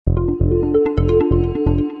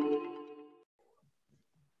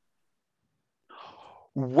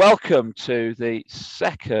Welcome to the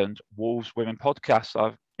second Wolves Women podcast.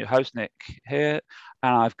 I'm your host, Nick, here,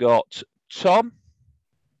 and I've got Tom.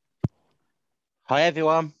 Hi,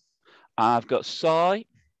 everyone. I've got Si.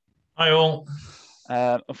 Hi, all.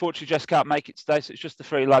 Unfortunately, Jess can't make it today, so it's just the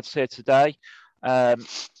three lads here today.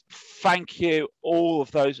 Thank you,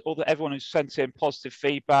 everyone who's sent in positive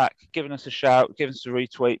feedback, giving us a shout, giving us a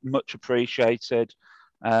retweet, much appreciated.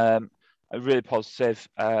 Really positive.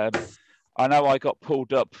 I know I got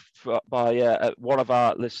pulled up by one of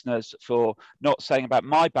our listeners for not saying about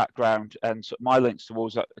my background and sort of my links to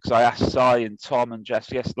Wolves, because I asked Si and Tom and Jess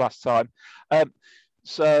last time.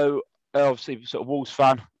 So obviously, sort of Wolves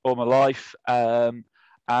fan all my life, and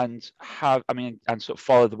sort of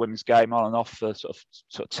followed the women's game on and off for sort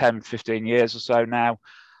of 10, 15 years or so now,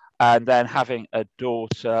 and then having a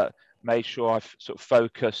daughter, made sure I've sort of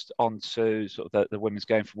focused onto sort of the women's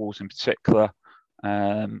game for Wolves in particular.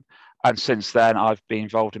 And since then, I've been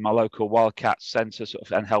involved in my local Wildcats centre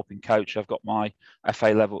and helping coach. I've got my FA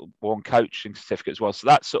Level 1 coaching certificate as well. So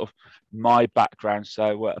that's sort of my background.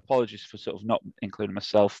 So apologies for sort of not including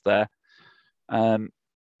myself there.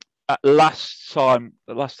 Last time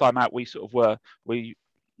out, we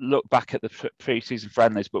looked back at the pre-season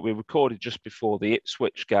friendlies, but we recorded just before the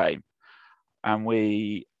Ipswich game. And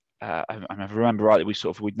I remember rightly, we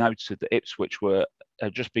noted that Ipswich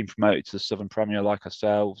had just been promoted to the Southern Premier like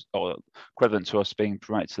ourselves, or equivalent to us being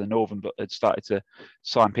promoted to the Northern, but had started to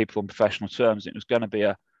sign people on professional terms. It was going to be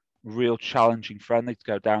a real challenging friendly to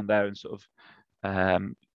go down there and sort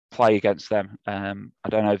of play against them. I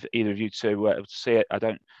don't know if either of you two were able to see it. I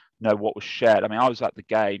don't know what was shared. I mean, I was at the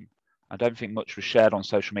game. I don't think much was shared on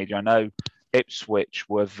social media. I know Ipswich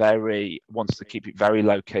wanted to keep it very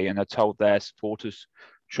low key, and had told their supporters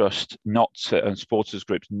trust and supporters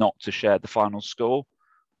groups not to share the final score,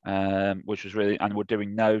 which was really, and we're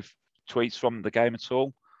doing no tweets from the game at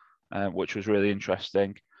all, which was really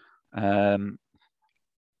interesting. So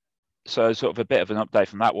sort of a bit of an update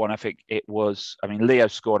from that one. I think Leo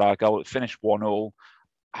scored our goal. It finished 1-1,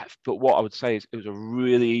 but what I would say is it was a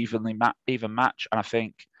really even match, and I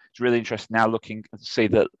think it's really interesting now looking to see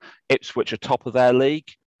that Ipswich are top of their league.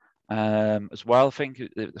 As well, I think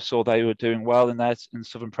I saw they were doing well in the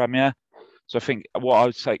Southern Premier. So I think what I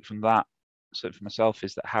would take from that, so for myself,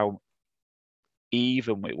 is that how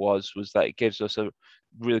even it was that it gives us a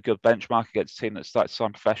really good benchmark against a team that started to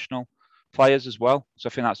sign professional players as well. So I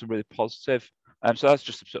think that's a really positive. So that's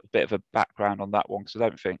just a sort of bit of a background on that one, because I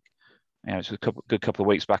don't think it's a good couple of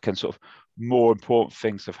weeks back, and sort of more important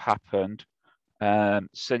things have happened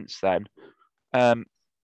since then.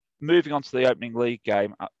 Moving on to the opening league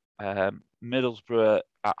game. Middlesbrough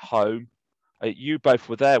at home. You both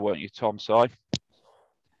were there, weren't you, Tom? Si?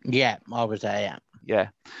 Yeah, I was there. Yeah.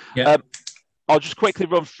 Yeah. I'll just quickly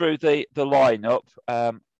run through the lineup,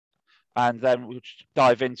 and then we'll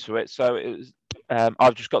dive into it. So it was.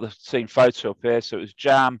 I've just got the team photo up here. So it was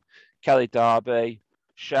Jam, Kelly Darby,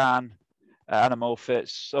 Shan, Anna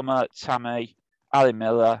Morfitz, Summer, Tammy, Ali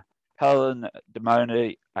Miller, Helen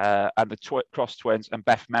Demoni, and the Cross Twins, and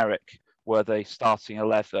Beth Merrick were the starting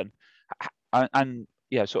 11. And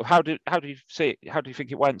yeah, so how do you see it? How do you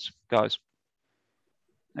think it went, guys?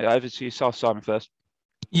 Over to you, Simon, first.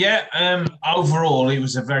 Yeah, overall, it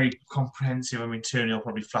was a very comprehensive. 2-0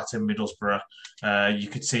 probably flattered Middlesbrough. You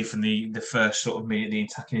could see from the first sort of minute, the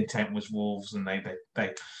attacking intent was Wolves, and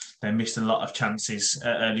they missed a lot of chances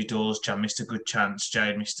early doors. Jan missed a good chance.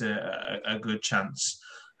 Jade missed a good chance.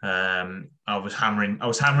 I was hammering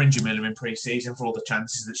Jamila in pre-season for all the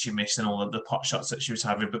chances that she missed and all of the pot shots that she was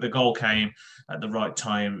having. But the goal came at the right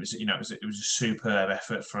time. It was a superb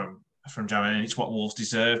effort from Jamila, and it's what Wolves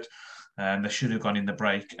deserved. They should have gone in the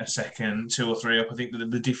break a second, 2 or 3 up. I think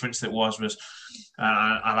the difference that was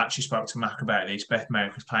I've actually spoke to Mac about this. Beth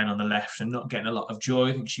Merrick was playing on the left and not getting a lot of joy.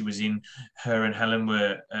 I think she was her and Helen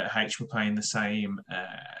were playing the same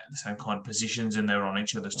kind of positions, and they were on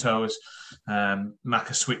each other's toes. Mac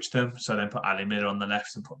has switched them, so then put Ali Miller on the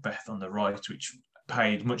left and put Beth on the right, which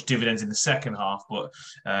paid much dividends in the second half, but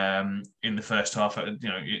in the first half,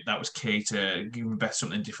 that was key to giving Beth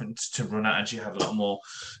something different to run at, and she had a lot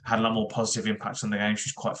more positive impacts on the game. She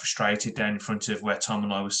was quite frustrated down in front of where Tom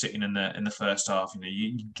and I were sitting in the first half.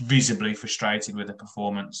 Visibly frustrated with the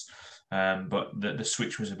performance, but the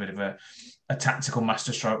switch was a bit of a tactical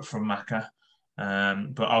masterstroke from Macca.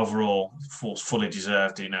 But overall, fully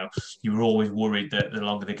deserved. You were always worried that the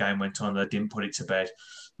longer the game went on, they didn't put it to bed.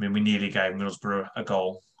 We nearly gave Middlesbrough a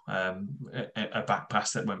goal, a back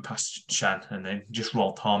pass that went past Shan and then just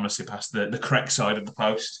rolled harmlessly past the correct side of the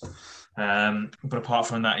post. But apart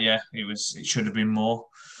from that, it should have been more.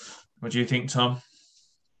 What do you think, Tom?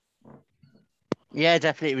 Yeah,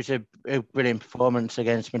 definitely. It was a brilliant performance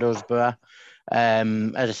against Middlesbrough.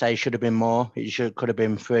 As I say, should have been more. Could have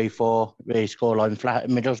been 3-4, really scoreline flat at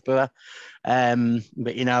Middlesbrough.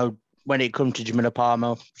 But when it comes to Jamila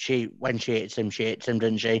Palmer, when she hits him,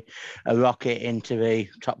 doesn't she? A rocket into the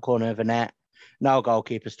top corner of the net. No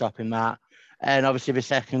goalkeeper stopping that. And obviously the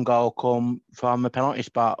second goal come from a penalty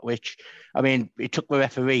spot, which, I mean, it took the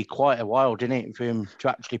referee quite a while, didn't it, for him to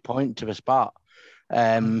actually point to the spot.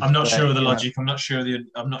 I'm not sure of the But logic. I'm not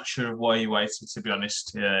sure of why he waited. To be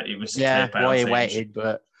honest, it was a clear yeah, why he penalty. waited,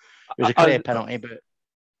 but it was a I- clear penalty. But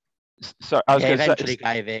So I was yeah, going to eventually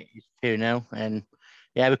say, gave it 2-0, and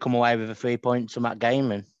yeah, we come away with the 3 points from that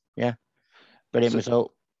game, and yeah, brilliant so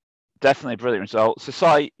result. definitely a brilliant result. So,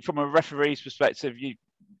 Si, from a referee's perspective,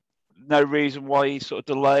 no reason why he sort of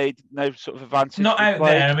delayed, no sort of advantage Not to be out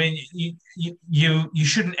played. there. I mean, you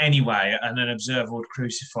shouldn't anyway, and an observer would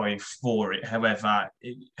crucify you for it. However,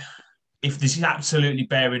 if this is absolutely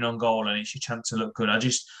bearing on goal and it's your chance to look good,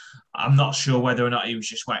 I'm not sure whether or not he was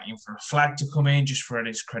just waiting for a flag to come in, just for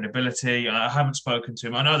his credibility. I haven't spoken to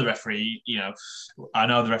him. I know the referee. I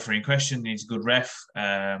know the referee in question. He's a good ref,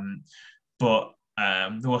 but.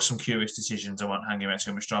 There was some curious decisions. I won't hang him out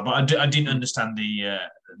too much time, but I didn't understand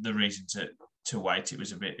the reason to wait. It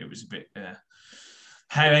was a bit.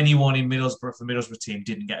 How anyone in Middlesbrough, for Middlesbrough team,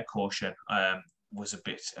 didn't get a caution was a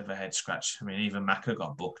bit of a head scratch. I mean, even Maka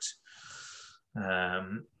got booked.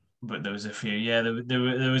 But there was a few,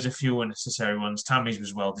 there was a few unnecessary ones. Tammy's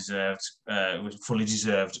was well deserved, it was fully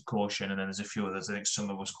deserved caution, and then there's a few others. I think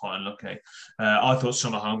Summer was quite unlucky. I thought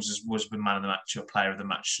Summer Holmes was the man of the match, or player of the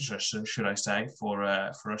match, should I say, for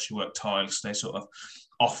us who worked tirelessly, sort of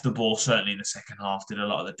off the ball. Certainly in the second half, did a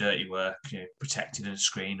lot of the dirty work, protected and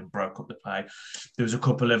screened and broke up the play. There was a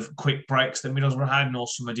couple of quick breaks that Middlesbrough had, and all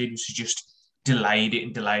Summer did was just delayed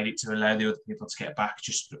it to allow the other people to get back.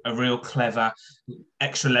 Just a real clever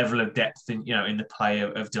extra level of depth in the play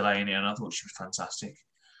of delaying it, and I thought she was fantastic.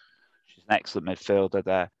 She's an excellent midfielder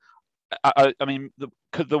there. I mean,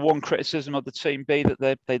 could the one criticism of the team be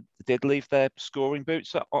that they did leave their scoring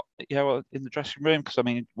boots in the dressing room? Because I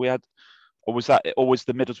mean, we had, or was that always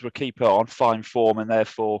the Middlesbrough keeper on fine form, and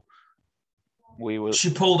therefore She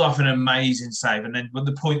pulled off an amazing save, and then when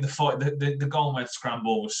the goal made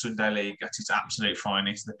scramble was Sunday League at its absolute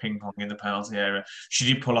finest, the ping pong in the penalty area.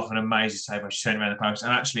 She did pull off an amazing save when she turned around the post.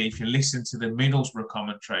 And actually, if you listen to the Middlesbrough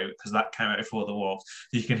commentary, because that came out before the Wolves,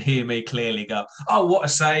 you can hear me clearly go, "Oh, what a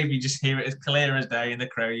save!" You just hear it as clear as day in the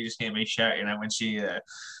crowd. You just hear me shouting. And when she, I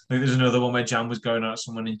think there's another one where Jam was going at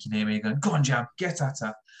someone, and you can hear me going, "Go on, Jam, get at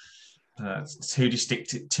her." Too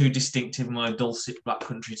distinctive, my dulcet black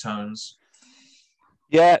country tones.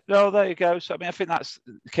 Yeah, no, there you go. So I mean, I think that's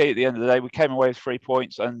the key. At the end of the day, we came away with 3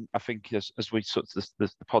 points, and I think as we sort of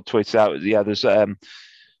the pod tweeted out, there's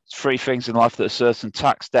three things in life that are certain: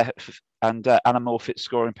 tax, death, and animal fit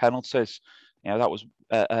scoring penalties. That was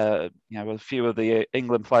a few of the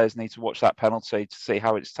England players need to watch that penalty to see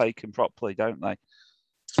how it's taken properly, don't they?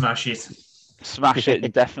 Smash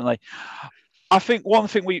it, definitely. I think one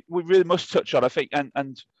thing we really must touch on, I think,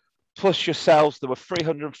 and plus yourselves, there were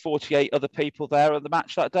 348 other people there at the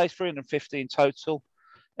match that day, 350 in total.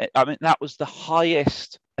 I mean, that was the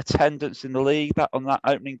highest attendance in the league on that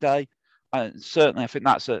opening day. And certainly, I think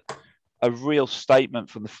that's a real statement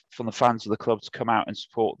from the fans of the club to come out and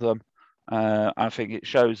support them. I think it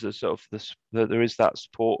shows that there is that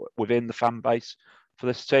support within the fan base for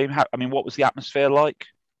this team. What was the atmosphere like?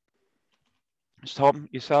 Tom,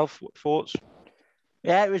 yourself, what thoughts?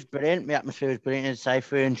 Yeah, it was brilliant. The atmosphere was brilliant. I'd say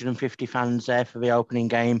 350 fans there for the opening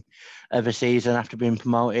game of the season after being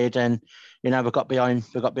promoted, and we got behind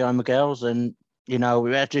the girls, and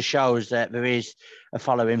it just shows that there is a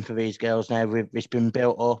following for these girls now. It's been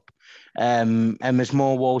built up, and there's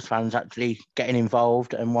more Wolves fans actually getting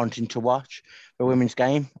involved and wanting to watch the women's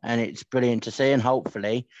game, and it's brilliant to see. And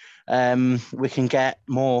hopefully, we can get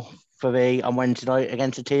more on Wednesday night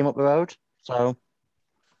against a team up the road. So.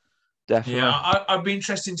 Definitely. Yeah, I'd be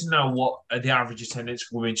interested to know what the average attendance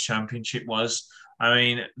for Women's Championship was. I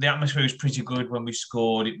mean, the atmosphere was pretty good when we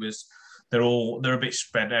scored. They're a bit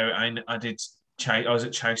spread out. I was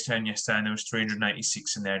at Chasetown yesterday, and there was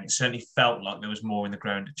 386 in there, and it certainly felt like there was more in the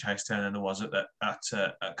ground at Chasetown than there was at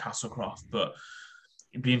Castlecroft. But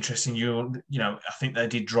it'd be interesting. I think they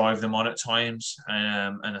did drive them on at times,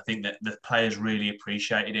 and I think that the players really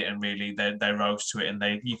appreciated it, and really they rose to it. And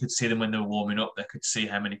you could see them when they were warming up. They could see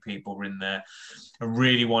how many people were in there. I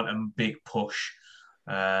really want a big push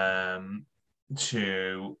to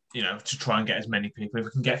try and get as many people. If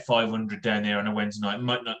we can get 500 down there on a Wednesday night, it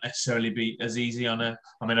might not necessarily be as easy I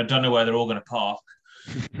don't know where they're all going to park.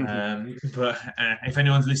 But if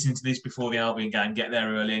anyone's listening to this before the Albion game, get there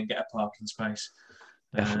early and get a parking space.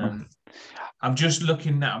 I'm just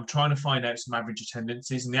looking now. I'm trying to find out some average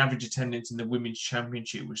attendances, and the average attendance in the Women's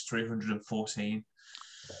Championship was 314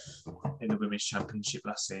 in the Women's Championship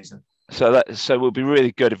last season. So it would be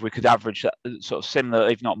really good if we could average that sort of similar,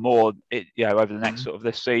 if not more, over the next sort of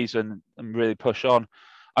this season and really push on.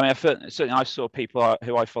 I mean, certainly I saw people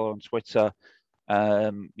who I follow on Twitter,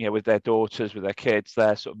 with their daughters, with their kids,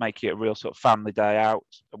 they're sort of making it a real sort of family day out,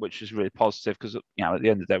 which is really positive because, at the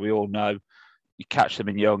end of the day, we all know you catch them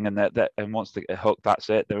in young and and once they get hooked, that's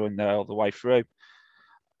it. They're in there all the way through.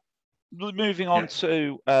 Moving on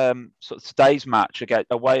to sort of today's match, again,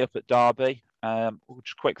 away up at Derby. We'll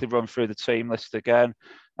just quickly run through the team list again.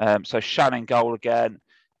 So Shannon goal again,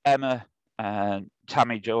 Emma and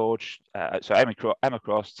Tammy George. Emma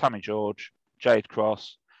Cross, Tammy George, Jade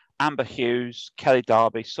Cross, Amber Hughes, Kelly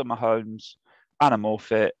Darby, Summer Holmes, Anna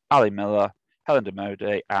Morfitt, Ali Miller, Helen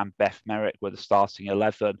Demody, and Beth Merrick were the starting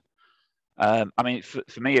 11. I mean,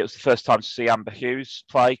 for me, it was the first time to see Amber Hughes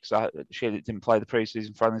play because she didn't play the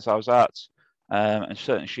pre-season friendlies I was at. And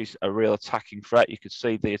certainly she's a real attacking threat. You could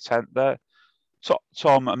see the intent there.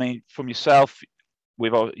 Tom, I mean, from yourself,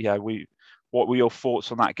 what were your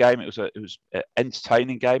thoughts on that game? It was an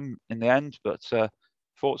entertaining game in the end, but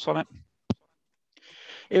thoughts on it?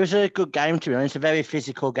 It was a good game, to be honest. A very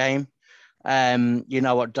physical game. You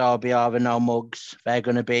know what Derby are, and no mugs. They're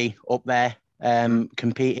going to be up there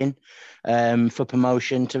competing for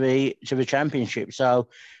promotion to the championship. So,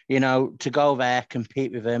 to go there,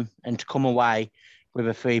 compete with them, and to come away with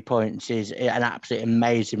a 3 points is an absolutely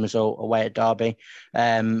amazing result away at Derby.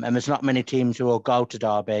 And there's not many teams who will go to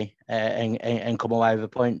Derby and come away with a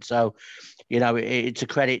point. So, it's a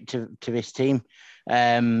credit to this team.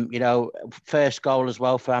 First goal as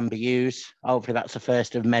well for Amber Hughes. Hopefully that's the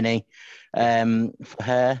first of many for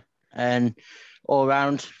her. And all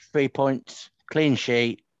round 3 points, clean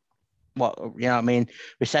sheet. We're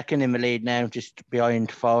second in the lead now, just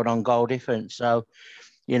behind forward on goal difference. So,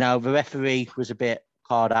 the referee was a bit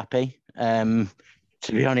card happy. To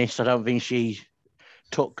be honest, I don't think she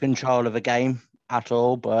took control of the game at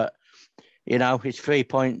all. But, it's 3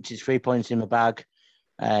 points. It's 3 points in the bag.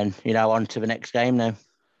 And, on to the next game now.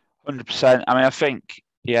 100%. I mean, I think,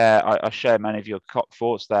 I share many of your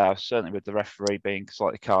thoughts there. Certainly with the referee being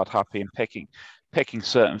slightly card happy and picking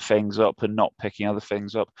certain things up and not picking other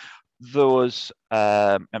things up. There was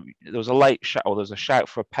a late shout, or there was a shout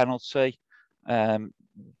for a penalty on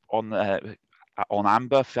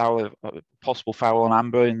Amber, possible foul on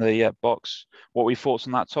Amber in the box. What were your thoughts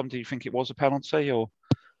on that, Tom? Do you think it was a penalty or?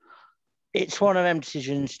 It's one of them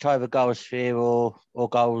decisions to either goals for or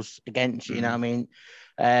goals against, you know what I mean?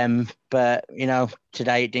 But,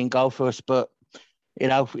 today it didn't go for us. But,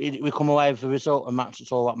 we come away with the result, and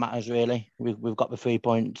that's all that matters, really. We've got the 3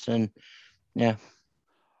 points, and, yeah.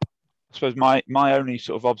 I suppose my only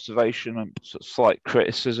sort of observation and sort of slight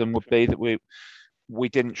criticism would be that we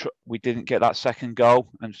didn't get that second goal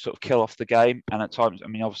and sort of kill off the game. And at times, I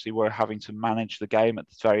mean, obviously we're having to manage the game at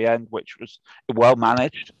the very end, which was well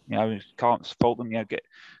managed. Can't fault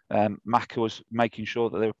them. Maka was making sure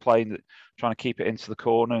that they were trying to keep it into the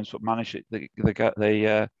corner and sort of manage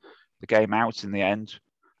the game out in the end.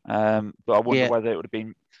 But I wonder whether it would have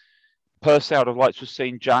been. Personally, I would have liked to have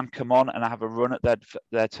seen Jan come on and have a run at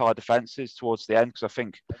their tight defences towards the end, because I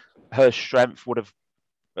think her strength would have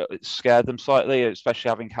scared them slightly, especially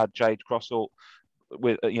having had Jade Cross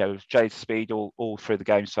with Jade's speed all through the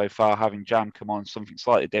game so far. Having Jan come on, something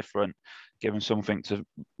slightly different, given something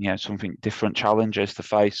different challenges to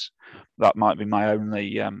face. That might be my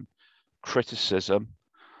only criticism.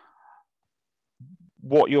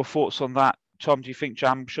 What are your thoughts on that, Tom? Do you think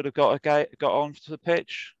Jam should have got onto the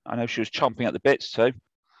pitch? I know she was chomping at the bits too.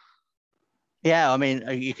 Yeah, I mean,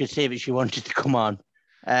 you could see that she wanted to come on.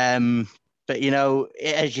 But,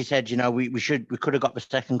 as you said, we could have got the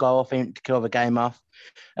second goal, I think, to kill the game off.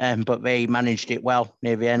 But they managed it well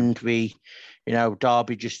near the end.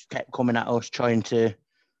 Derby just kept coming at us, trying to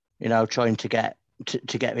get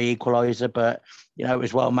the equaliser. But, it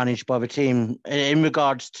was well managed by the team. In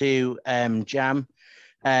regards to Jam,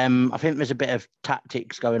 I think there's a bit of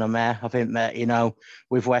tactics going on there. I think that,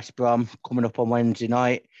 with West Brom coming up on Wednesday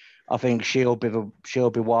night, I think she'll be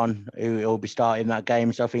one who will be starting that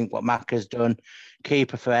game. So I think what Maka's done,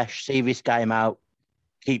 keep her fresh, see this game out,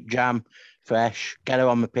 keep Jam fresh, get her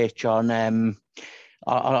on the pitch on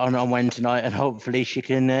Wednesday night, and hopefully she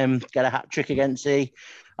can get a hat trick against the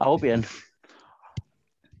Albion.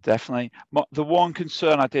 Definitely. The one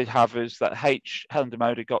concern I did have is that Helen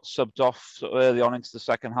Demody got subbed off sort of early on into the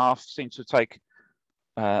second half. Seemed to take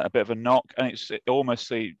a bit of a knock, and it almost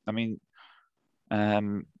the. I mean,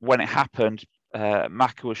 when it happened,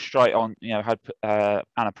 Maka was straight on. Had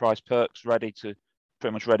Anna Price Perks pretty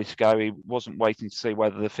much ready to go. He wasn't waiting to see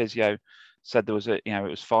whether the physio said there was it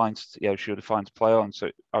was fine. She would have fine to play on. So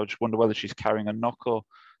I would just wonder whether she's carrying a knock, or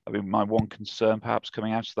my one concern perhaps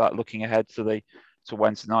coming out of that, looking ahead to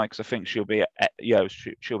Wednesday night, because I think she'll be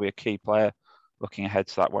a key player looking ahead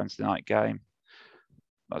to that Wednesday night game.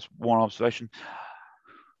 That's one observation.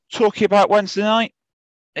 Talking about Wednesday night,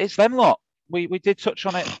 it's them lot. We did touch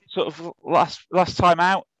on it sort of last time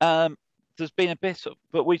out. There's been a bit,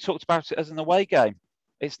 but we talked about it as an away game.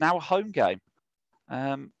 It's now a home game.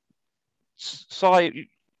 Si,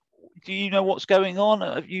 do you know what's going on?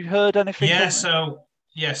 Have you heard anything?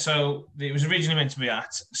 So it was originally meant to be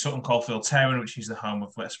at Sutton Coldfield Town, which is the home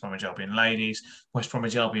of West Bromwich Albion ladies. West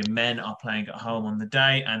Bromwich Albion men are playing at home on the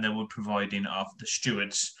day, and they were providing of the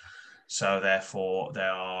stewards. So therefore, they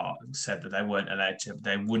said that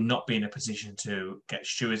they would not be in a position to get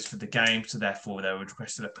stewards for the game. So therefore, they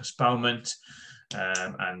requested a postponement.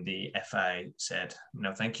 And the FA said,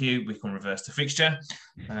 no, thank you, we can reverse the fixture.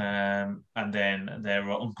 And then there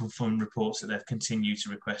are unconfirmed reports that they've continued to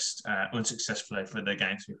request unsuccessfully for the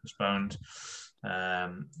game to be postponed.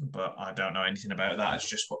 But I don't know anything about that. It's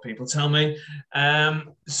just what people tell me. It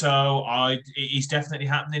is definitely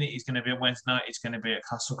happening. It is going to be on Wednesday night. It's going to be at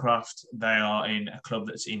Castlecroft. They are in a club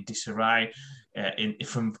that's in disarray.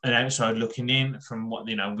 From an outside looking in, from what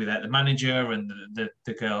without the manager and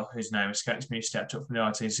the girl whose name escapes me, stepped up from the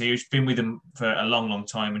RTC, who's been with them for a long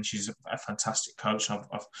time, and she's a fantastic coach. I've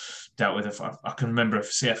dealt with her. I can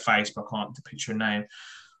see her face, but I can't picture her name.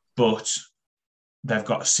 But they've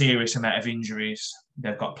got a serious amount of injuries.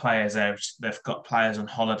 They've got players out. They've got players on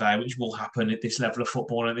holiday, which will happen at this level of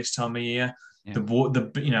football at this time of year. Yeah.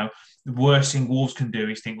 The worst thing Wolves can do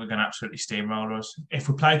is think we're going to absolutely steamroll us. If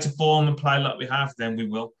we play to form and play like we have, then we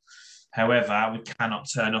will. However, we cannot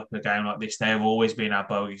turn up a game like this. They have always been our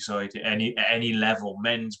bogey side at any level.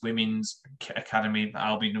 Men's, women's, academy,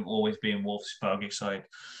 Albion have always been Wolves' bogey side.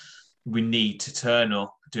 We need to turn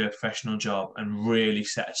up, do a professional job, and really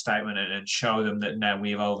set a statement and show them that now we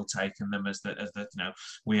have overtaken them as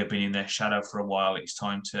we have been in their shadow for a while. It's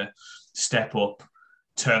time to step up,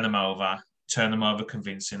 turn them over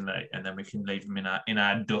convincingly, and then we can leave them in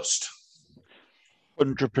our dust.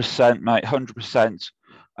 100%, mate. 100%.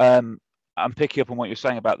 I'm picking up on what you're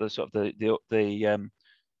saying about the sort of the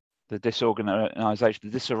disorganisation, the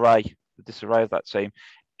disarray of that team.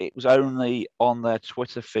 It was only on their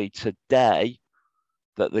Twitter feed today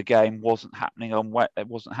that the game wasn't happening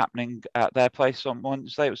at their place on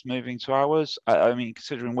Wednesday. It was moving to ours. I mean,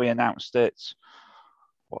 considering we announced it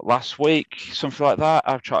last week, something like that.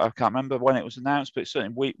 I can't remember when it was announced, but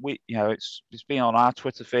certainly it's been on our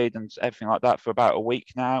Twitter feed and everything like that for about a week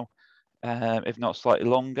now, if not slightly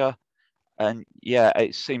longer. And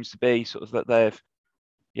it seems to be sort of that they've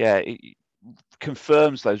it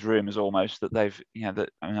confirms those rumours almost that they've as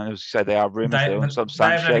you say, they are rumours. They're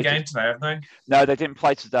unsubstantiated. They haven't had a game today, have they? No, they didn't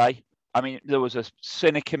play today. I mean, there was a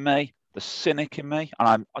cynic in me, and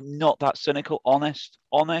I'm not that cynical, honest,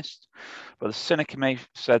 but the cynic in me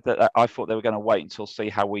said that I thought they were going to wait until see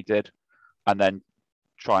how we did, and then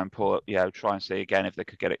try and see again if they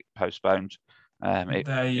could get it postponed.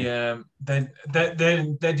 Their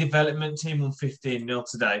development team won 15-0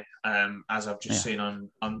 today, as I've just seen on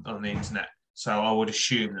the internet. So I would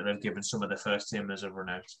assume that they've given some of the first teamers a run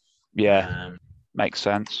out. Yeah, makes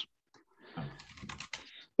sense.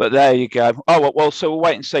 But there you go. Oh, well, so we'll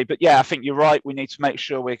wait and see. But yeah, I think you're right. We need to make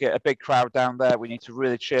sure we get a big crowd down there. We need to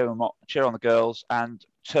really cheer on the girls and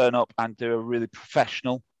turn up and do a really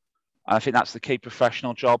professional. I think that's the key,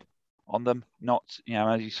 professional job on them. Not,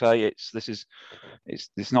 as you say, it's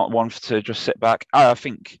not one to just sit back. I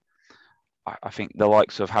think the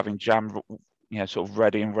likes of having Jam, sort of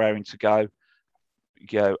ready and raring to go.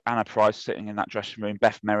 Anna Price sitting in that dressing room,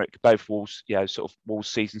 Beth Merrick, both Wolves, sort of Wolves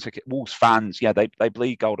season ticket, Wolves fans. They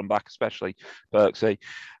bleed gold and black, especially Birksey.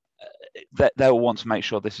 They'll want to make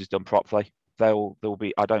sure this is done properly. There'll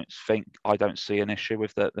be. I don't see an issue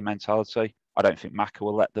with the mentality. I don't think Maka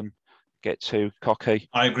will let them get too cocky.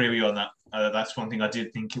 I agree with you on that. That's one thing I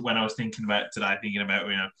did think when I was thinking about today. Thinking about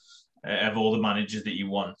of all the managers that you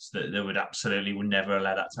want, that they would never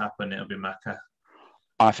allow that to happen. It'll be Maka.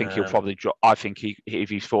 I think he'll probably drop. I think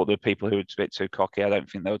if he thought there were people who were a bit too cocky, I don't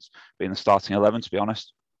think they would be in the starting 11. To be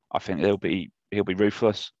honest, I think he'll be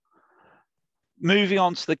ruthless. Moving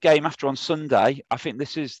on to the game after on Sunday, I think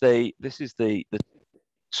this is the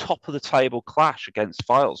top of the table clash against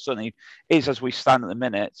Files. Certainly is as we stand at the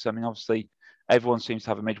minute. I mean, obviously, everyone seems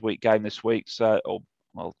to have a midweek game this week, so or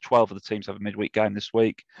well, 12 of the teams have a midweek game this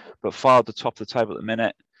week, but Fylde the top of the table at the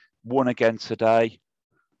minute, won again today,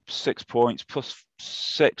 6 points, +6,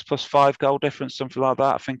 +5 goal difference, something like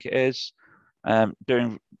that, I think it is.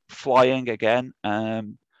 Doing flying again.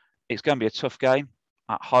 It's going to be a tough game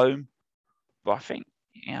at home, but I think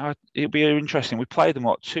it'll be interesting. We played them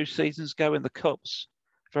 2 seasons ago in the cups,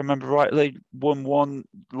 if I remember rightly. Won 1,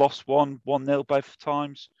 lost 1, 1-0 both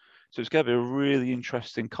times. So it's going to be a really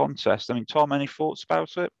interesting contest. I mean, Tom, any thoughts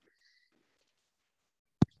about it?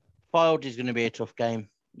 Fylde is going to be a tough game.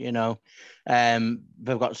 They've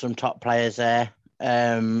got some top players there.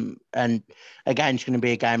 And again, it's going to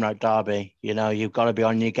be a game like Derby. You've got to be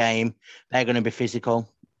on your game. They're going to be physical.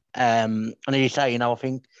 And as you say, I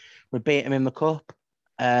think we beat them in the cup.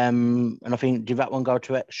 And I think, did that one go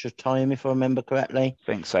to extra time, if I remember correctly? I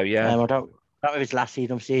think so, yeah. I don't know if it was last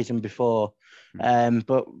season or season before.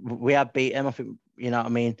 But we have beat them, I think, you know what I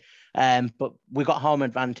mean? But we got home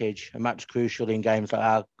advantage, and that's crucial in games like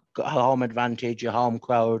that. Got a home advantage, your home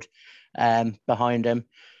crowd behind them.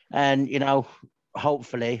 And,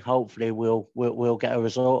 hopefully we'll get a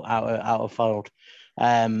result out of Fylde.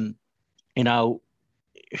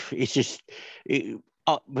 It's just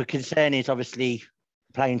the concern is obviously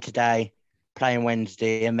playing today, playing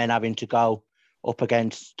Wednesday, and then having to go up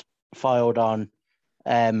against Fylde on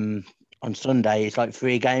Sunday. It's like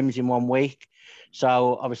 3 games in 1 week.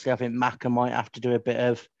 So obviously I think Macca might have to do a bit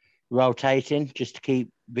of rotating just to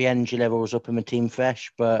keep the energy levels up and the team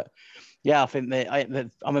fresh. But yeah, I think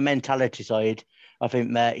that on a mentality side, I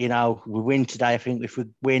think that, we win today. I think if we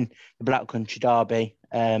win the Black Country Derby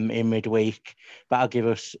in midweek, that'll give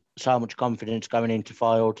us so much confidence going into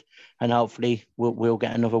Fylde, and hopefully we'll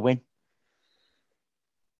get another win.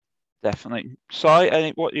 Definitely.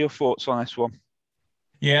 Si, what are your thoughts on this one?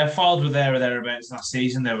 Yeah, Fylde were there or thereabouts last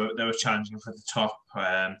season. They were challenging for the top.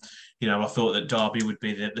 I thought that Derby would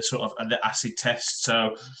be the sort of the acid test.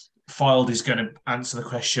 So Fylde is going to answer the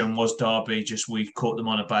question: was Derby just we caught them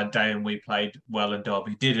on a bad day and we played well and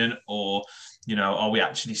Derby didn't, or are we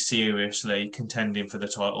actually seriously contending for the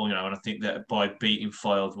title? And I think that by beating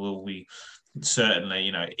Fylde, will we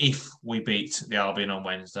certainly, if we beat the Albion on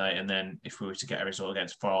Wednesday, and then if we were to get a result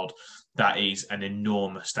against Fylde, that is an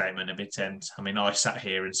enormous statement of intent. I mean, I sat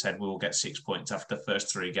here and said we will get 6 points after the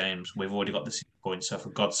first 3 games. We've already got the 6 points, so for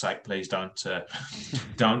God's sake, please don't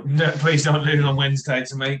lose on Wednesday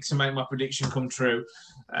to make my prediction come true.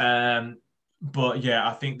 But yeah,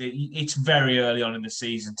 I think that it's very early on in the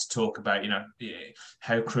season to talk about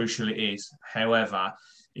how crucial it is. However,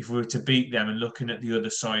 if we were to beat them and looking at the other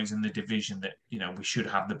sides in the division that we should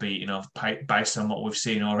have the beating of based on what we've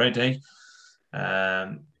seen already,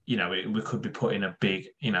 we could be putting a big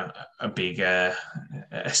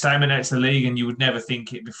statement out to the league, and you would never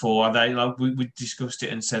think it before. We discussed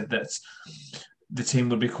it and said that the team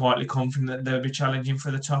would be quietly confident that they would be challenging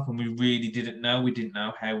for the top, and we really didn't know. We didn't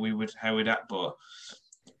know how we'd act, but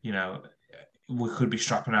we could be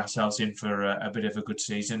strapping ourselves in for a bit of a good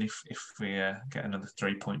season if we get another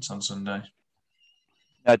 3 points on Sunday.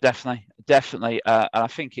 Definitely. And I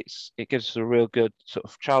think it gives us a real good sort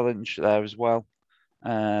of challenge there as well,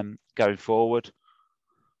 going forward.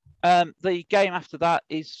 The game after that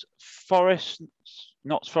is Forest,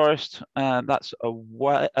 Notts Forest. That's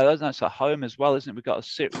that's at home as well, isn't it? We've got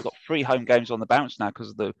 3 home games on the bounce now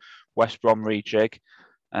because of the West Brom rejig.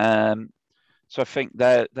 So I think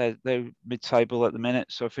they're mid-table at the minute.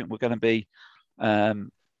 So I think we're going to be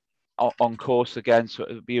on course again. So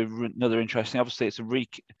it'll be another interesting. Obviously,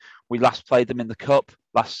 we last played them in the cup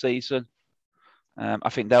last season. I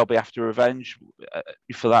think they'll be after revenge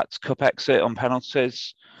for that cup exit on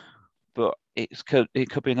penalties. But it could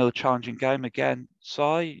be another challenging game again.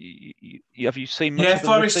 Si, have you seen much of them?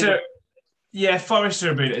 Forest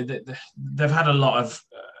are a bit. They've had a lot of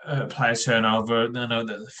player turnover. I know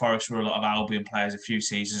that the Forest were a lot of Albion players a few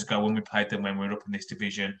seasons ago when we played them when we were up in this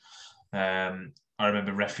division. I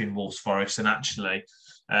remember reffing Wolves Forest, and actually,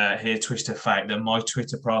 here twist of fate that my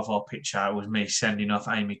Twitter profile picture was me sending off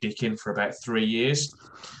Amy Dickin for about 3 years.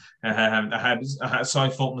 I had Si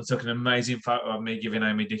Fulton took an amazing photo of me giving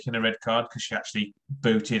Amy Dickin a red card because she actually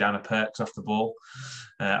booted Anna Perks off the ball.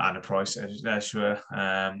 Anna Price, there she were.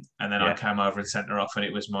 And then I came over and sent her off, and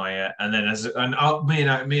it was my. Me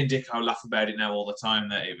and Dick, I laugh about it now all the time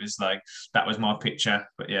that it was like that was my picture.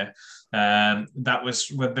 But yeah, that was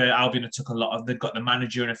when the Albion took a lot of. They've got the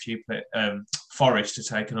manager and a few Forest to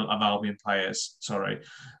take a lot of Albion players. Sorry,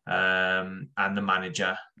 and the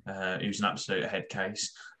manager, who's an absolute head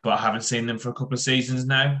case. But I haven't seen them for a couple of seasons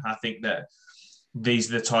now. I think that these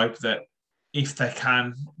are the type that if they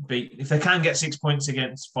can get 6 points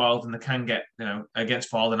against Fylde and they can get,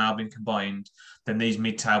 against Fylde and Albion combined, then these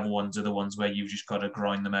mid-table ones are the ones where you've just got to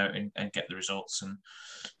grind them out and get the results. And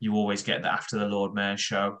you always get that after the Lord Mayor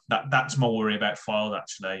show. That's my worry about Fylde,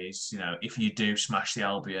 actually, is, if you do smash the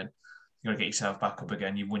Albion, you've got to get yourself back up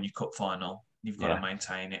again. You've won your cup final. You've got to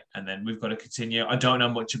maintain it. And then we've got to continue. I don't know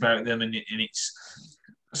much about them, and it's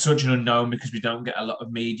such an unknown because we don't get a lot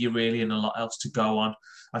of media, really, and a lot else to go on.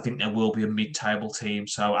 I think there will be a mid-table team.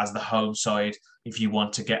 So as the home side, if you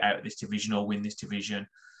want to get out of this division or win this division,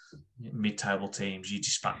 mid-table teams, you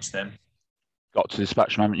dispatch them. Got to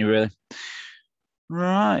dispatch them, haven't you, really?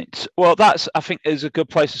 Right. Well, I think, is a good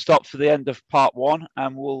place to stop for the end of part 1,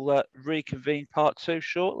 and we'll reconvene part 2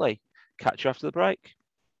 shortly. Catch you after the break.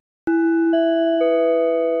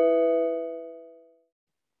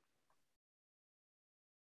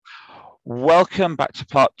 Welcome back to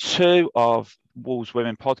part 2 of Wolves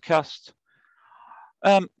Women podcast.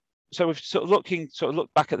 So we've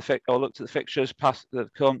looked back at looked at the fixtures past that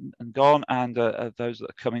have come and gone, and those that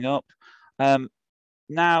are coming up.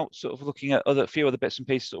 Now, sort of looking at a few other bits and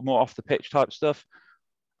pieces, more off the pitch type stuff.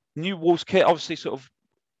 New Wolves kit, obviously,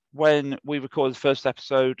 when we recorded the first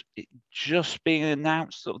episode, it just being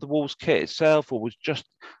announced, the Wolves kit itself, or was just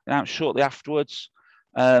announced shortly afterwards.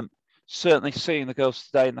 Certainly seeing the girls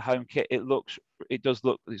today in the home kit,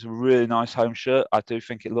 it's a really nice home shirt. I do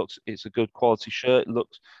think it's a good quality shirt.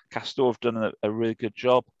 Castore have done a really good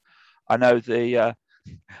job. I know the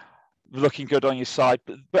looking good on your side,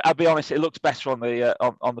 but I'll be honest, it looks better on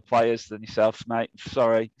the players than yourself, mate.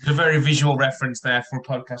 Sorry. It's a very visual reference there for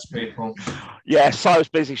podcast people. Yeah, Si was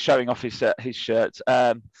busy showing off his shirt.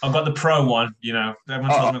 I've got the pro one. Everyone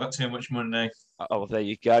tells me I've got too much money. Oh, well, there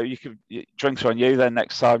you go. Drinks are on you then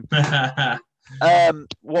next time.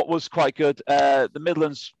 What was quite good, the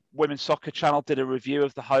Midlands Women's Soccer Channel did a review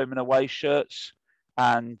of the home and away shirts,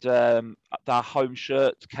 and their home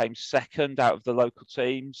shirt came second out of the local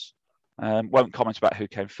teams. Won't comment about who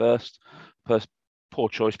came first. Poor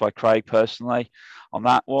choice by Craig, personally, on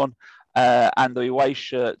that one. And the away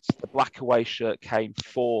shirt, the black away shirt, came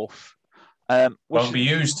fourth. Won't be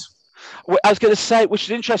used. I was going to say, which is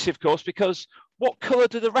interesting, of course, because what colour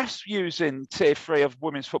do the rest use in Tier 3 of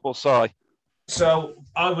women's football, Si? So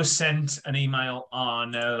I was sent an email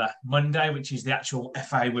on Monday, which is the actual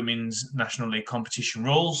FA Women's National League competition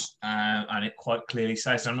rules, and it quite clearly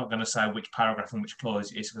says, I'm not going to say which paragraph and which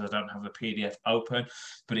clause it is because I don't have the PDF open,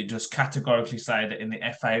 but it does categorically say that in the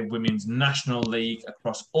FA Women's National League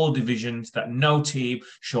across all divisions that no team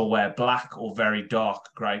shall wear black or very dark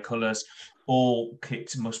grey colours. All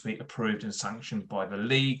kits must be approved and sanctioned by the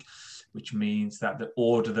league, which means that the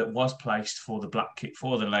order that was placed for the black kit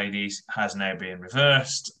for the ladies has now been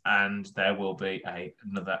reversed, and there will be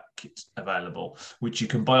another kit available, which you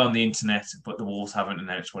can buy on the internet, but the Wolves haven't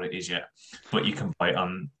announced what it is yet. But you can buy it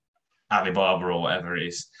on Alibaba or whatever it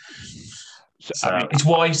is. So it's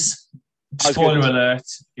white. Spoiler alert,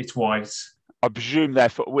 it's white. I presume,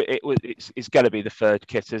 therefore, it's going to be the third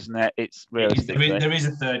kit, isn't it? It's realistically. There is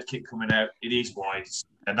a third kit coming out. It is white.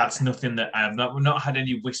 And that's nothing that I have not had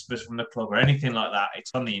any whispers from the club or anything like that.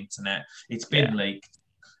 It's on the internet. It's been leaked.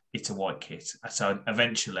 It's a white kit. So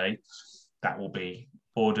eventually that will be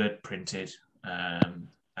ordered, printed,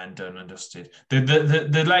 and done and dusted.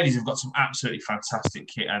 The ladies have got some absolutely fantastic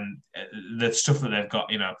kit, and the stuff that they've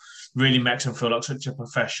got, really makes them feel like such a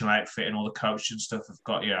professional outfit, and all the coaches and stuff have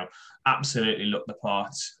got, absolutely look the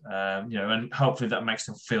part, and hopefully that makes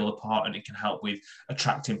them feel the part, and it can help with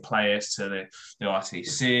attracting players to the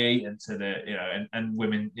RTC and to the, and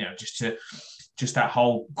women, just that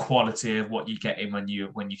whole quality of what you get in when you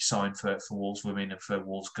sign for Wolves women and for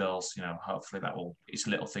Wolves girls. Hopefully it's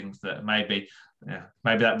little things that maybe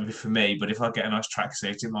that would be for me, but if I get a nice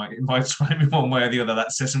tracksuit, it might sway me one way or the other.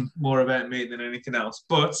 That says more about me than anything else.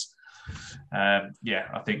 But I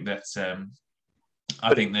think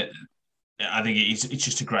it's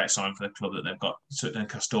just a great sign for the club that they've got. And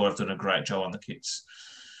Castore have done a great job on the kits.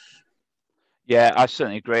 Yeah, I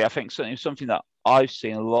certainly agree. I think certainly something that I've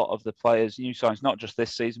seen a lot of the players, new signs, not just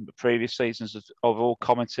this season but previous seasons, have all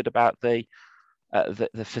commented about the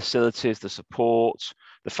facilities, the support,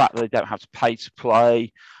 the fact that they don't have to pay to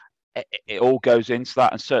play. It all goes into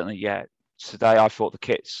that, and certainly, today I thought the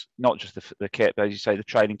kits, not just the kit, but as you say, the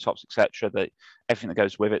training tops, etc., that everything that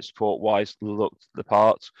goes with it, support-wise, looked the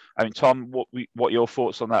part. I mean, Tom, what are your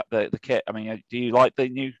thoughts on that? The kit. I mean, do you like the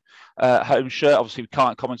new home shirt? Obviously, we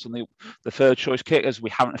can't comment on the third choice kit as we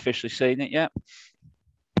haven't officially seen it yet.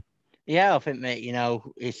 Yeah, I think, mate,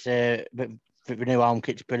 it's the new home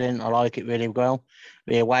kit's brilliant. I like it really well.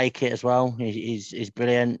 The away kit as well is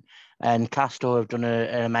brilliant. and Castor have done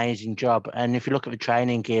an amazing job. And if you look at the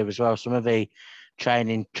training gear as well, some of the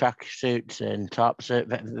training track suits and tops,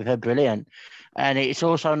 they're brilliant. And it's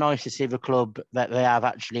also nice to see the club that they have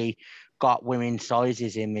actually got women's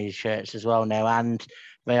sizes in these shirts as well now, and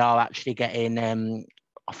they are actually getting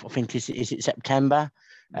I think is it September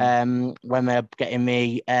when they're getting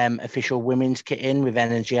the official women's kit in with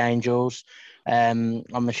Energy Angels on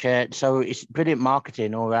the shirt. So it's brilliant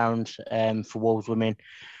marketing all around for Wolves women,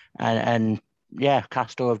 and yeah,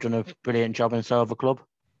 Castor have done a brilliant job, and so have the club.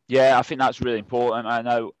 Yeah, I think that's really important. I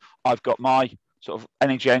know I've got my sort of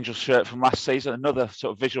Energy Angels shirt from last season, another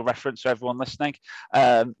sort of visual reference for everyone listening.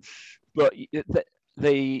 But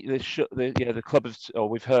the club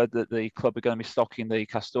we've heard that the club are going to be stocking the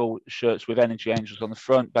Castor shirts with Energy Angels on the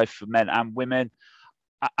front, both for men and women.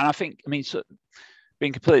 And I think,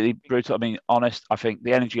 being completely brutal, honest, I think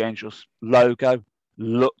the Energy Angels logo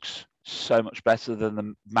looks so much better than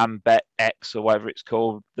the Manbet X or whatever it's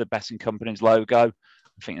called, the betting company's logo.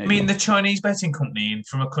 The Chinese betting company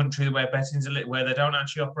from a country where betting's where they don't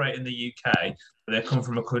actually operate in the UK, but they come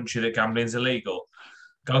from a country that gambling's illegal.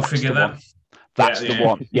 That's figure that. That's the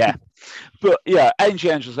one. Yeah. But yeah,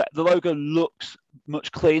 Energy Angels, the logo looks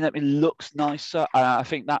much cleaner. It looks nicer. And I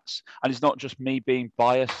think and it's not just me being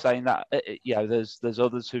biased saying that. There's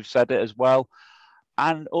others who've said it as well.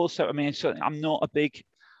 And also, I'm not a big.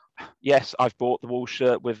 Yes, I've bought the Wolves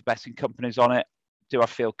shirt with betting companies on it. Do I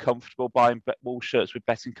feel comfortable buying Wolves shirts with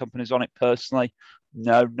betting companies on it personally?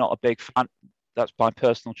 No, not a big fan. That's my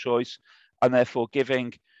personal choice. And therefore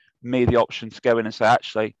giving me the option to go in and say,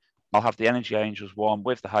 actually, I'll have the Energy Angels one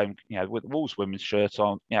with the home, with the Wolves women's shirt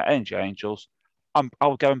on, Energy Angels.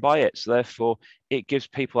 I'll go and buy it. So therefore, it gives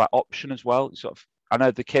people that option as well. I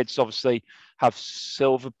know the kids obviously have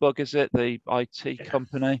Silverbug, is it, the IT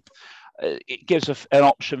company? It gives an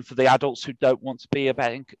option for the adults who don't want to be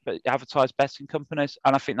advertised betting companies,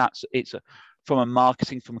 and I think from a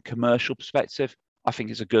marketing, from a commercial perspective, I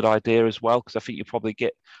think it's a good idea as well, because I think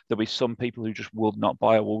there'll be some people who just will not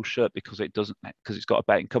buy a Wolves shirt because it's got a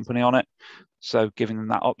betting company on it. So giving them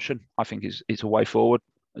that option, I think it's a way forward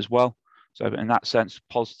as well. So in that sense,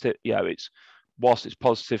 positive. Whilst it's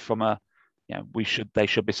positive from a they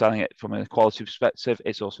should be selling it from a quality perspective.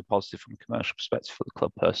 It's also positive from a commercial perspective for the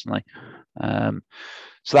club personally.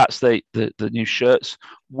 So that's the new shirts.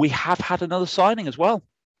 We have had another signing as well.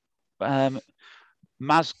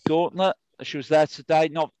 Maz Gauntlet, she was there today,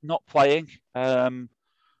 not playing.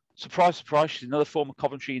 Surprise, surprise, she's another former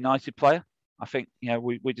Coventry United player. I think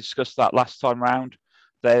we discussed that last time round.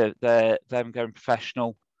 Them going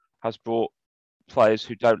professional has brought players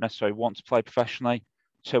who don't necessarily want to play professionally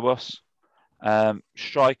to us.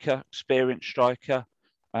 Experienced striker,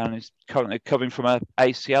 and is currently recovering from an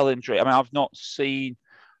ACL injury. I've not seen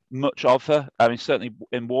much of her. Certainly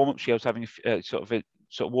in warm-up, she was having a sort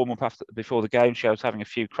of warm-up before the game. She was having a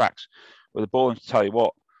few cracks with the ball, and to tell you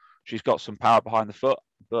what, she's got some power behind the foot.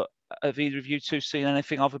 But have either of you two seen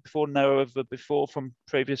anything of her before? Know of her before from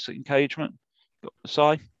previous engagement?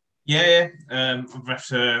 Si? Yeah. I've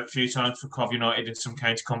reffed her a few times for Cov United in some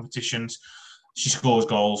county competitions. She scores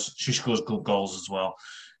goals. She scores good goals as well.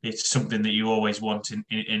 It's something that you always want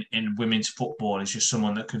in women's football. Is just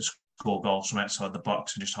someone that can score goals from outside the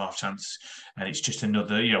box and just half chance. And it's just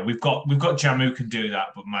another. We've got Jam who can do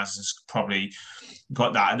that, but Maz has probably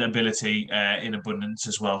got that ability in abundance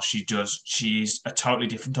as well. She does. She's a totally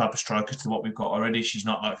different type of striker to what we've got already. She's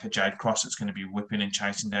not like a Jade Cross that's going to be whipping and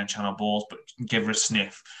chasing down channel balls, but give her a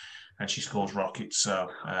sniff and she scores rockets. So.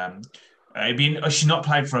 She's not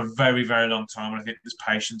played for a very, very long time, and I think there's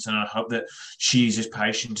patience, and I hope that she's as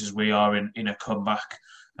patient as we are in a comeback.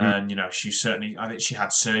 And she certainly, I think she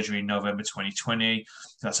had surgery in November 2020.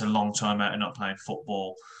 That's a long time out of not playing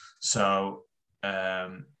football. So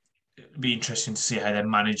it'd be interesting to see how they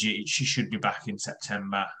manage it. She should be back in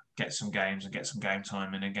September, get some games and get some game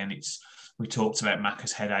time. And again, we talked about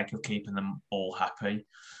Macca's headache of keeping them all happy.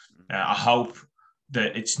 I hope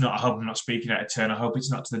that I hope I'm not speaking out of turn. I hope it's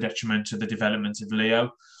not to the detriment of the development of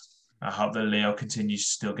Leo. I hope that Leo continues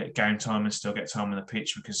to still get game time and still get time on the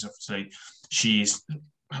pitch, because obviously she is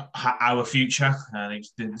our future. I think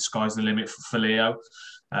the sky's the limit for Leo.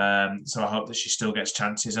 So I hope that she still gets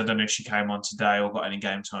chances. I don't know if she came on today or got any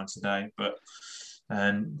game time today, but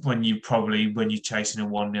when you're chasing a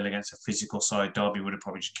 1-0 against a physical side, Derby would have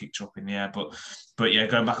probably just kicked her up in the air. But yeah,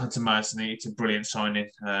 going back onto Madsen, it's a brilliant signing.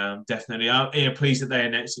 Definitely. I'm pleased that they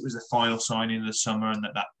announced it was the final signing of the summer and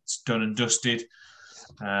that's done and dusted.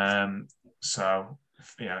 So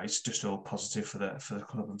it's just all positive for the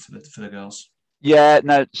club and for the girls. Yeah,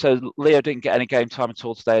 no. So Leo didn't get any game time at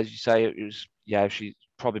all today, as you say. It was she's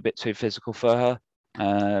probably a bit too physical for her.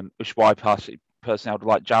 which is why personally I would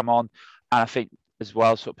like Jam on. And I think as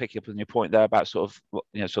well, sort of picking up on your point there about sort of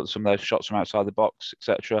some of those shots from outside the box,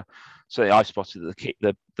 etc. So I spotted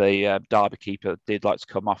that the Derby keeper did like to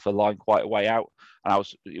come off the line quite a way out, and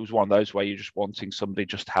it was one of those where you're just wanting somebody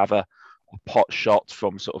just to have a pot shot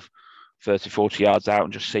from sort of 30, 40 yards out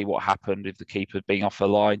and just see what happened if the keeper being off the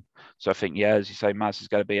line. So I think, yeah, as you say, Maz is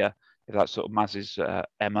going to be if that's sort of Maz's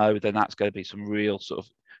MO, then that's going to be some real sort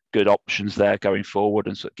of good options there going forward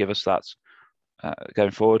and sort of give us that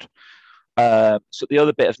going forward. So the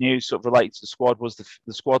other bit of news sort of related to the squad was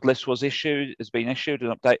the squad list has been issued,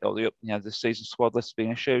 an update, or the season squad list has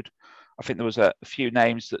been issued. I think there was a few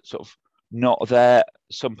names that sort of not there.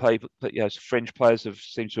 Some fringe players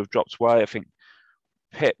seemed to have dropped away. I think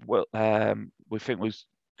Pip will. We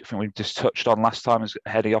just touched on last time is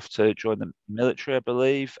heading off to join the military, I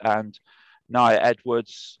believe, and Nia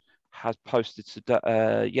Edwards has posted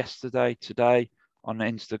today on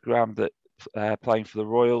Instagram that playing for the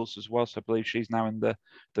Royals as well. So I believe she's now in the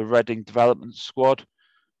Reading development squad,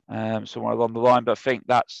 somewhere along the line. But I think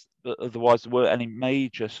otherwise there weren't any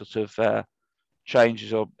major sort of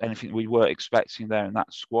changes or anything we were expecting there in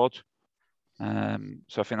that squad. So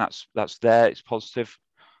I think that's there. It's positive.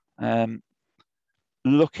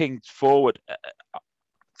 Looking forward,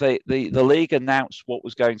 the league announced what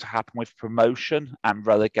was going to happen with promotion and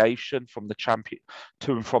relegation from the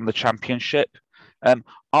championship.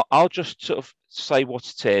 I'll just sort of say what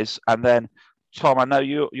it is, and then Tom, I know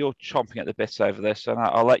you're chomping at the bit over this, and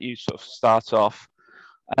I'll let you sort of start off.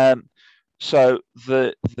 So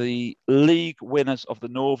the league winners of the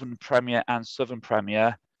Northern Premier and Southern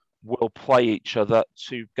Premier will play each other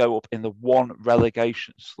to go up in the one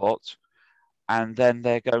relegation slot, and then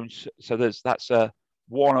they're going to. So that's a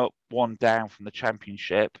 1 up, 1 down from the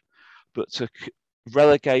Championship, but to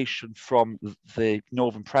relegation from the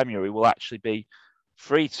Northern Premier, it will actually be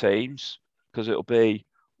 3 teams, because it'll be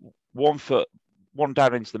 1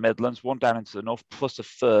 down into the Midlands, 1 down into the North, plus a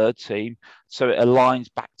 3rd team. So it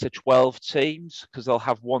aligns back to 12 teams, because they'll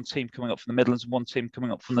have 1 team coming up from the Midlands and 1 team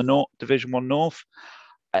coming up from the North, Division 1 North.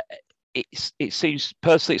 It seems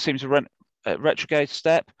a retrograde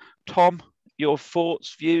step. Tom, your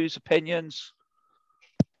thoughts, views, opinions?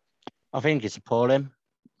 I think it's appalling.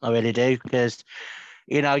 I really do, because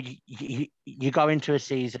you go into a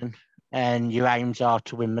season and your aims are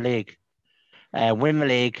to win the league. Win the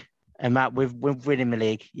league, and that with winning the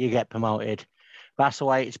league, you get promoted. That's the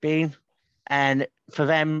way it's been. And for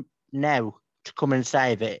them now to come and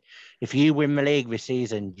say that if you win the league this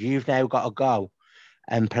season, you've now got to go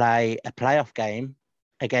and play a playoff game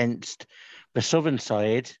against the Southern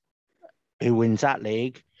side who wins that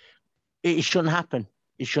league, it shouldn't happen.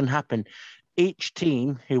 It shouldn't happen. Each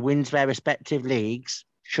team who wins their respective leagues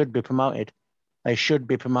should be promoted. They should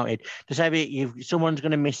be promoted. To say that someone's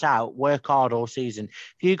going to miss out, work hard all season.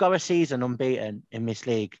 If you go a season unbeaten in this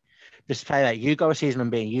league, just play that. You go a season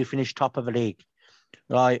unbeaten, you finish top of the league.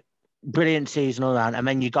 Right? Brilliant season all around. And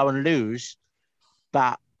then you go and lose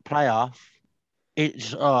that playoff.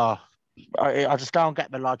 It's, I just don't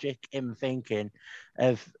get the logic in thinking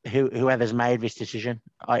of whoever's made this decision.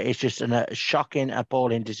 It's just a shocking,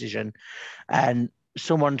 appalling decision. And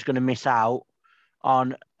someone's going to miss out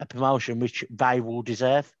on a promotion which they will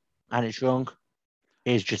deserve, and it's wrong.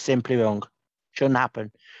 It's just simply wrong. Shouldn't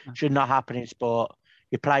happen. Should not happen in sport.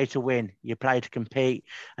 You play to win. You play to compete.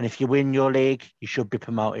 And if you win your league, you should be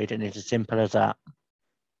promoted, and it's as simple as that.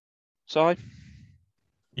 Sorry?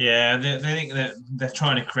 Yeah, they think that they're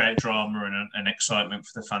trying to create drama and excitement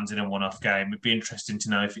for the fans in a one-off game. It'd be interesting to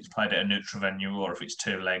know if it's played at a neutral venue or if it's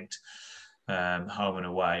two-legged, home and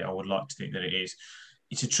away. I would like to think that it is.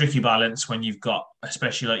 It's a tricky balance when you've got,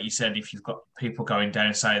 especially like you said, if you've got people going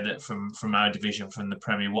down, say that from our division, from the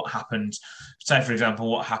Premier, what happens, say for example,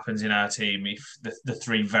 what happens in our team if the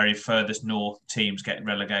 3 very furthest north teams get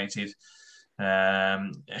relegated.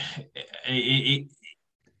 I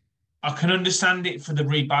can understand it for the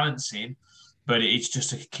rebalancing, but it's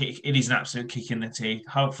just a kick. It is an absolute kick in the teeth.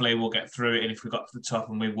 Hopefully we'll get through it, and if we got to the top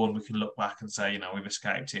and we won, we can look back and say, we've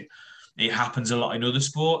escaped it. It happens a lot in other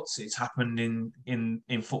sports. It's happened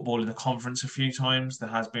in football in the conference a few times. There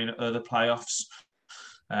has been other playoffs.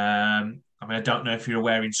 I don't know if you're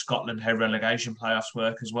aware in Scotland how relegation playoffs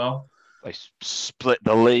work as well. They split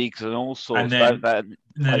the leagues and all sorts. And then,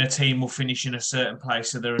 then a team will finish in a certain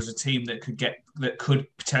place. So there is a team that could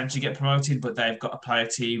potentially get promoted, but they've got to play a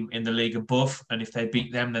team in the league above, and if they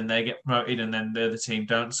beat them, then they get promoted, and then the other team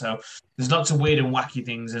don't. So there's lots of weird and wacky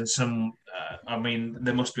things, and some. I mean,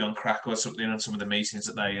 they must be on crack or something on some of the meetings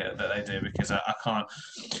that they do, because I can't.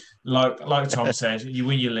 Like Tom says, you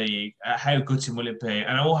win your league. How gutting will it be?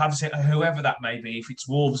 And I will have to say, whoever that may be, if it's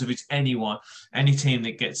Wolves, if it's anyone, any team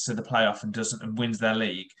that gets to the playoff and wins their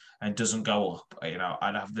league and doesn't go up,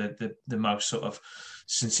 I'd have the most sort of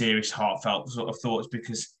sincerest, heartfelt sort of thoughts,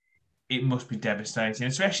 because it must be devastating,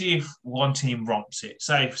 especially if one team romps it.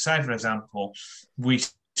 Say for example, we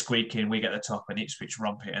squeak in, we get the top, and Ipswich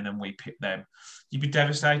romp it, and then we pick them. You'd be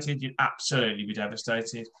devastated. You'd absolutely be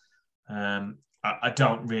devastated. I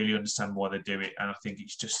don't really understand why they do it, and I think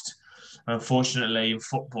it's just, unfortunately, in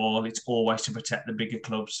football, it's always to protect the bigger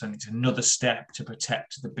clubs, and it's another step to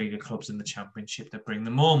protect the bigger clubs in the Championship that bring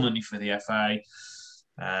them more money for the FA,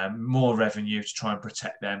 more revenue to try and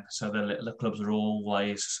protect them. So the little clubs are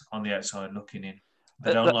always on the outside looking in.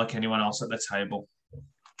 They don't like anyone else at the table.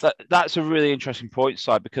 That's a really interesting point,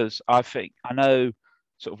 Si, because I know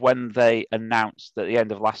sort of when they announced at the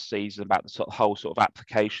end of last season about the whole sort of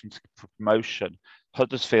application for promotion,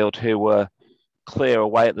 Huddersfield, who were clear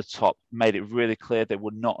away at the top, made it really clear they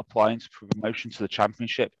were not applying for promotion to the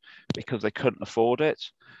Championship because they couldn't afford it.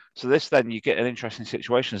 So then you get an interesting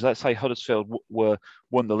situation. Is, let's say Huddersfield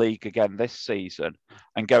won the league again this season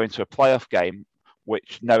and go into a playoff game,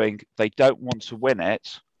 which, knowing they don't want to win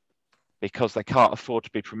it because they can't afford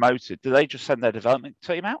to be promoted, do they just send their development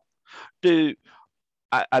team out?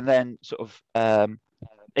 And then sort of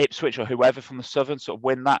Ipswich or whoever from the Southern sort of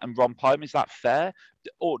win that and romp home? Is that fair?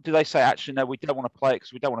 Or do they say, actually, no, we don't want to play it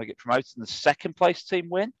because we don't want to get promoted, and the second place team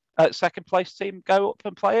go up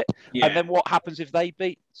and play it? Yeah. And then what happens if they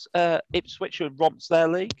beat Ipswich and romps their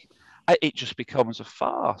league? It just becomes a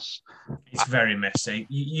farce. It's very messy.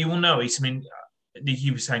 You will notice, I mean,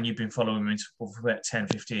 you were saying you've been following women's football for about 10,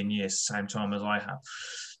 15 years, the same time as I have.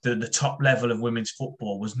 The top level of women's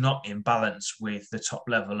football was not in balance with the top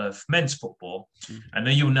level of men's football. And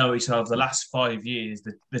then you'll notice over the last 5 years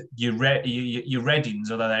that your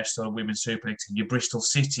Readings, although they're still a women's Super League team, your Bristol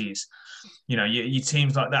Cities, your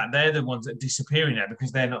teams like that, they're the ones that are disappearing now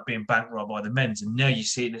because they're not being bankrolled by the men's. And now you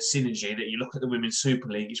see in a synergy that you look at the women's Super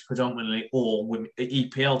League, it's predominantly all women,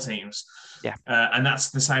 EPL teams. Yeah. And that's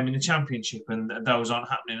the same in the Championship, and those aren't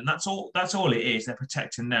happening. And that's all it is. They're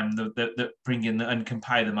protecting them that bring in and can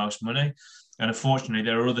pay the most money. And unfortunately,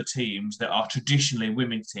 there are other teams that are traditionally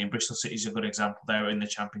women's team. Bristol City is a good example. They were in the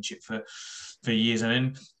Championship for years. And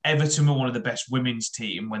then Everton were one of the best women's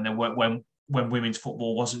team when women's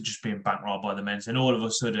football wasn't just being bankrolled by the men's. And all of a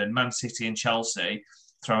sudden, Man City and Chelsea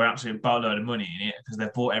throw an absolute boatload of money in it because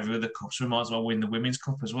they've bought every other cup. So we might as well win the Women's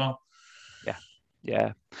Cup as well.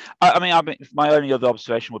 Yeah. I mean, my only other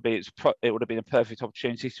observation would be it would have been a perfect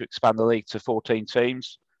opportunity to expand the league to 14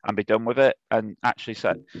 teams and be done with it, and actually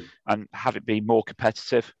and have it be more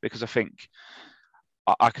competitive, because I think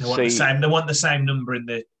I can see they want the same number in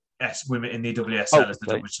the women in the WSL as the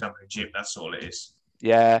W Championship. That's all it is.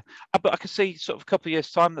 Yeah, but I can see sort of a couple of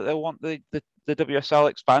years' time that they'll want the WSL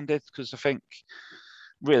expanded, because I think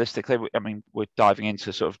realistically, I mean, we're diving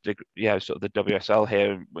into sort of the WSL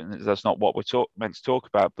here, and that's not what we're meant to talk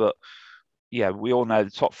about. But yeah, we all know the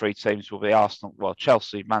top three teams will be Arsenal, well,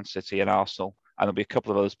 Chelsea, Man City, and Arsenal, and there'll be a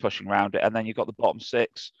couple of others pushing around it. And then you've got the bottom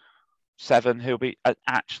 6, 7 who'll be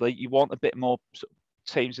actually, you want a bit more sort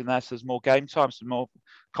of teams in there, so there's more game time, some more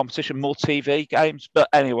competition, more TV games. But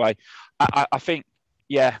anyway, I think,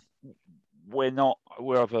 yeah, we're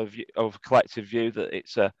of a collective view that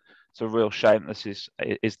it's a real shame this is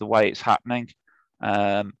the way it's happening.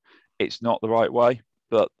 It's not the right way,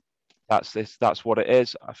 but that's what it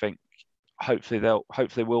is. I think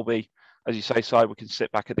hopefully we'll be, as you say, Si, we can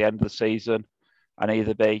sit back at the end of the season and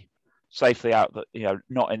either be safely out, that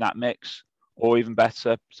not in that mix, or even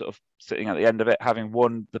better, sort of sitting at the end of it, having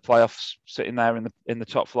won the playoffs, sitting there in the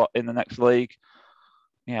top slot in the next league,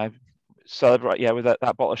 celebrate with that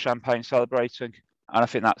bottle of champagne, celebrating. And I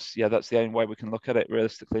think that's the only way we can look at it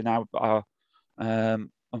realistically now. But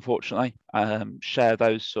unfortunately, share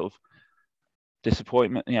those sort of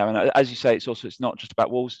disappointment. And as you say, it's not just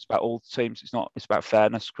about Wolves; it's about all the teams. It's about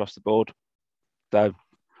fairness across the board. Though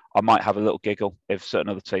I might have a little giggle if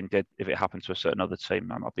it happened to a certain other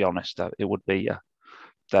team. I'll be honest, it would be.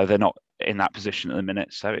 Though they're not in that position at the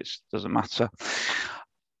minute, so it doesn't matter.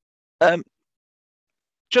 I've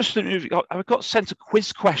got sent a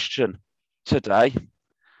quiz question today.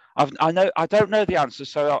 I don't know the answer,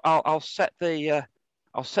 so I'll set the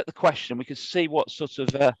question. We can see what sort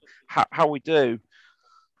of how we do.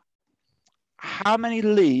 how many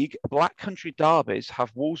league Black Country derbies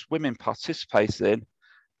have Wolves women participated in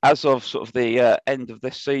as of sort of the end of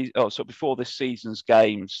this season, or sort of before this season's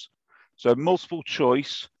games? So multiple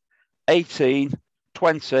choice, 18,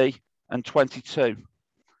 20, and 22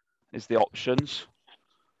 is the options.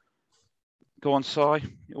 Go on, Si.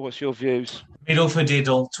 What's your views? Middle for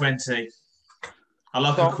Diddle, 20. I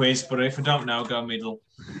like Tom? a quiz, but if I don't know, go middle.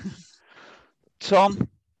 Tom?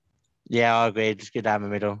 Yeah, I agree. Just get down the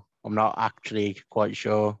middle. I'm not actually quite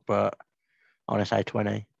sure, but I want to say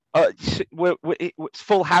 20. It's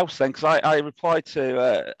full house then, because I replied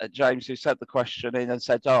to James, who sent the question in, and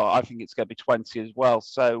said, "Oh, I think it's going to be 20 as well."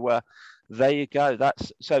 So there you go.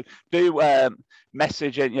 That's so. Do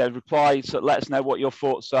message and replies. So let us know what your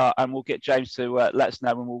thoughts are, and we'll get James to let us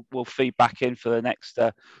know, and we'll feed back in for the next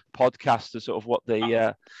podcast to sort of what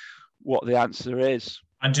the answer is.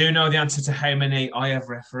 I do know the answer to how many I have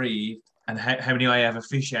refereed and how many I have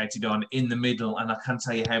officiated on in the middle, and I can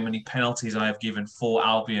tell you how many penalties I have given for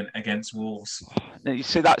Albion against Wolves. Now, you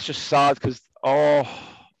see, that's just sad because oh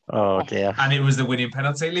dear. And it was the winning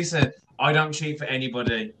penalty. Listen, I don't cheat for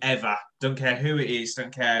anybody ever. Don't care who it is.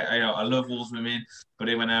 Don't care. I love Wolves women, but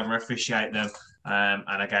whenever I officiate them, and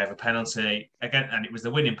I gave a penalty again, and it was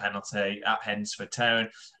the winning penalty at Hednesford Town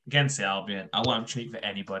against the Albion. I won't cheat for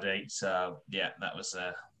anybody. So yeah, that was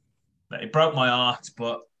it broke my heart,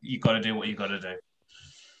 but you got to do what you got to do.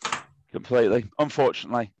 Completely,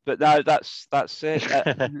 unfortunately, but no, that's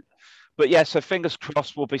it. But yeah, so fingers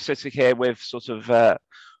crossed, we'll be sitting here with sort of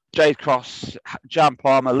Jade Cross, Jan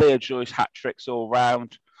Palmer, Leah Joyce hat tricks all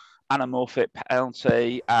round, Anna Morfitt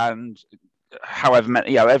penalty, and however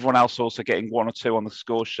many, everyone else also getting one or two on the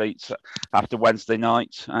score sheets after Wednesday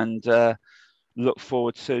night, and look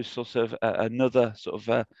forward to sort of another sort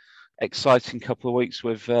of exciting couple of weeks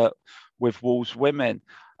with Wolves women.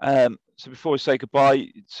 So before we say goodbye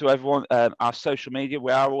to everyone, our social media,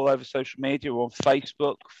 we are all over social media. We're on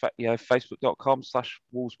Facebook,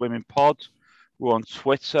 facebook.com/Wolves Women Pod. We're on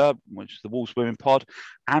Twitter, which is the Wolves Women Pod,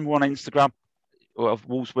 and we're on Instagram of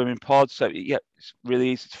Wolves Women Pod. So yeah, it's really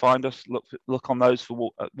easy to find us. Look on those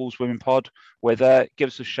for Wolves Women Pod. We're there. Give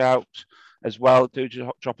us a shout as well. Do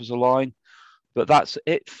drop us a line. But that's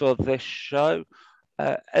it for this show.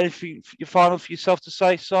 Anything final for yourself to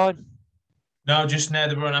say, Si? No, just now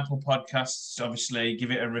that we're on Apple Podcasts, obviously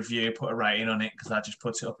give it a review, put a rating on it, because that just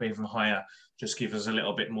puts it up even higher. Just give us a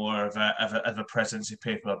little bit more of a presence if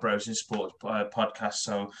people are browsing sports podcasts.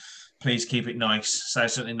 So please keep it nice. Say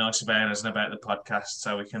something nice about us and about the podcast,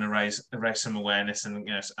 so we can raise some awareness and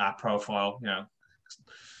our profile.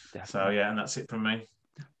 Definitely. So yeah, and that's it from me.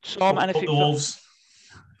 Tom, anything? The Wolves.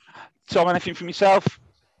 Tom, anything from yourself?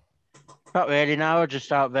 Not really. No,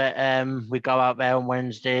 just out there. We go out there on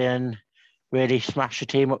Wednesday and really smash the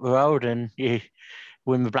team up the road, and you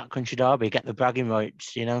win the Black Country Derby, get the bragging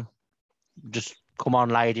rights. Just come on,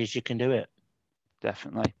 ladies, you can do it.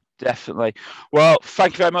 Definitely. Well,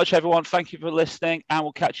 thank you very much, everyone. Thank you for listening, and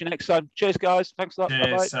we'll catch you next time. Cheers, guys. Thanks a lot.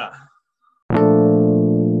 Cheers. Bye-bye.